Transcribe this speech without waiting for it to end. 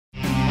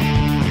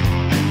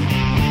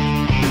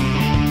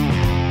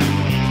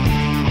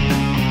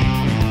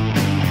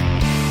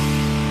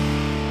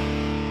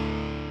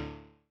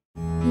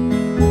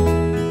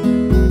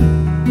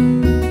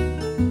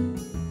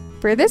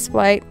For this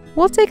flight,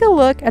 we'll take a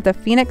look at the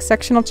Phoenix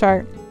sectional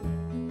chart.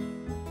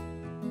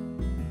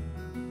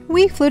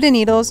 We flew to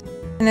Needles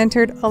and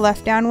entered a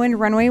left downwind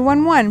runway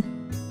 11.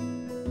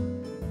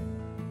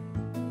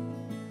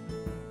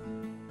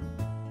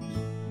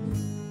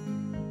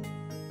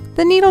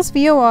 The Needles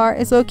VOR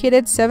is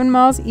located 7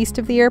 miles east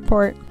of the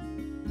airport.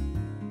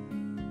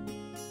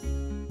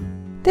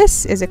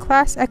 This is a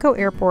Class Echo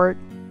airport.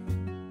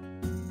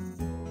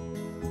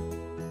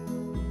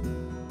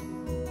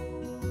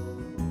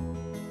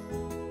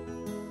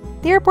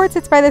 The airport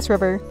sits by this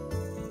river.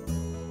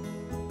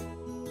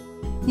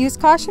 Use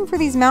caution for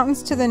these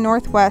mountains to the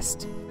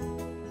northwest.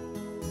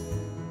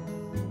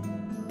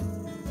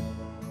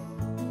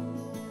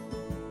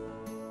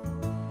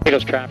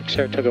 Needles traffic,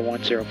 Saratoga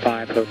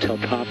 105, Hotel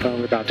Papa.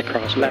 We're about to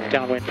cross left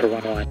downwind for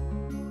 11.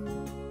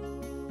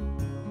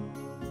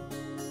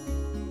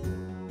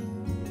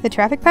 The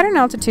traffic pattern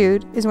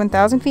altitude is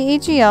 1,000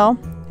 feet AGL,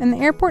 and the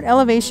airport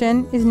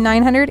elevation is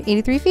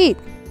 983 feet.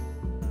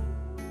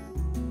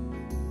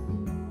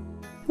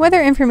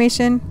 Weather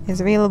information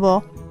is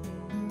available.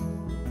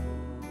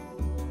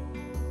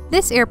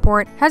 This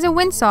airport has a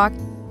windsock.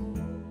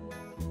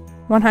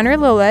 100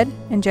 low lead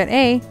and Jet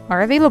A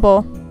are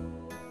available.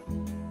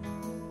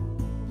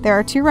 There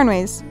are 2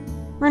 runways.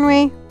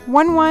 Runway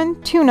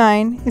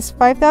 1129 is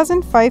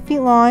 5,005 feet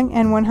long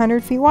and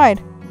 100 feet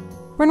wide.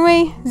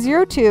 Runway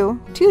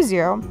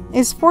 0220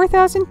 is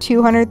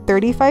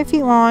 4,235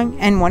 feet long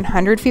and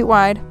 100 feet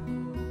wide.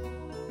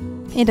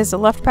 It is a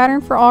left pattern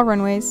for all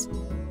runways.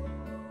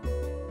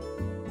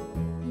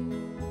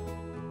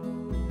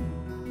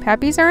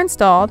 PAPIs are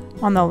installed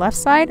on the left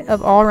side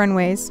of all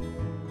runways.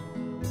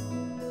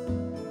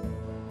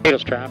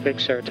 Needles traffic,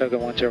 Saratoga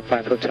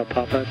 105, Hotel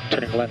Papa,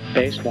 turning left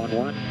base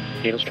 11.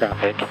 Needles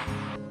traffic.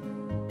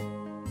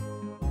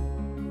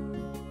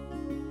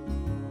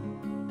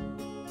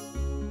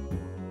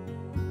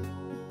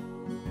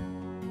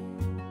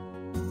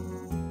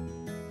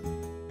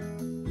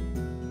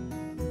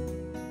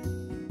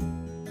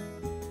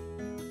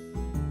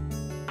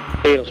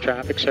 Needles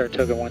traffic,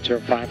 Saratoga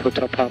 105,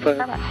 Hotel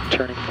Papa,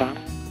 turning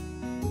final.